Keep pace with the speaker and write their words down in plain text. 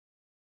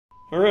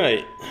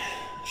Alright,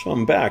 so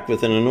I'm back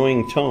with an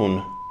annoying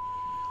tone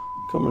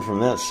coming from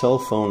that cell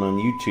phone on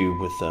YouTube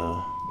with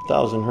a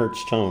 1000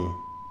 hertz tone.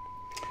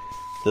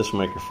 This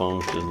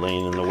microphone's just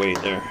laying in the way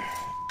there.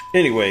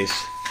 Anyways,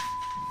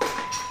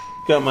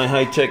 got my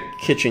high-tech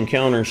kitchen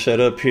counter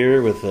set up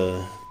here with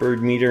a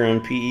bird meter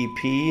on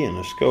PEP and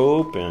a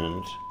scope,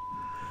 and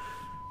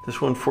this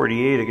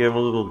 148 I gave a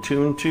little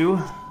tune to.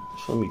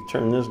 So let me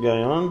turn this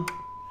guy on,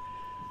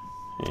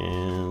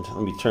 and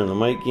let me turn the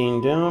mic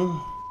gain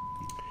down.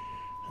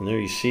 And there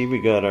you see we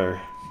got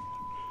our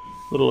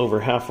little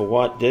over half a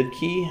watt dead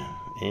key,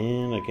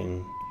 and I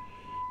can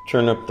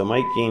turn up the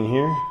mic gain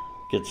here,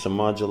 get some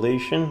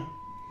modulation,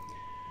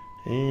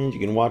 and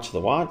you can watch the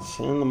watts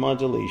and the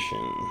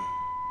modulation.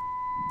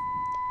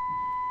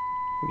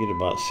 We get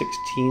about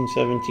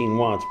 16-17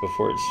 watts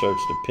before it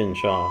starts to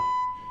pinch off,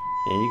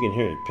 and you can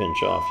hear it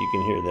pinch off. You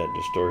can hear that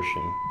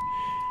distortion,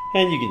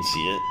 and you can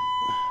see it.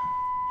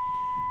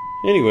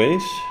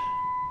 Anyways,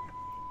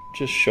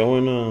 just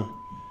showing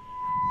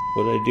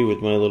what I do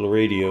with my little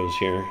radios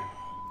here.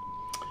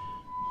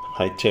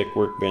 High-tech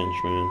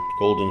workbench, man.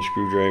 Golden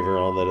screwdriver,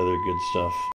 all that other good stuff.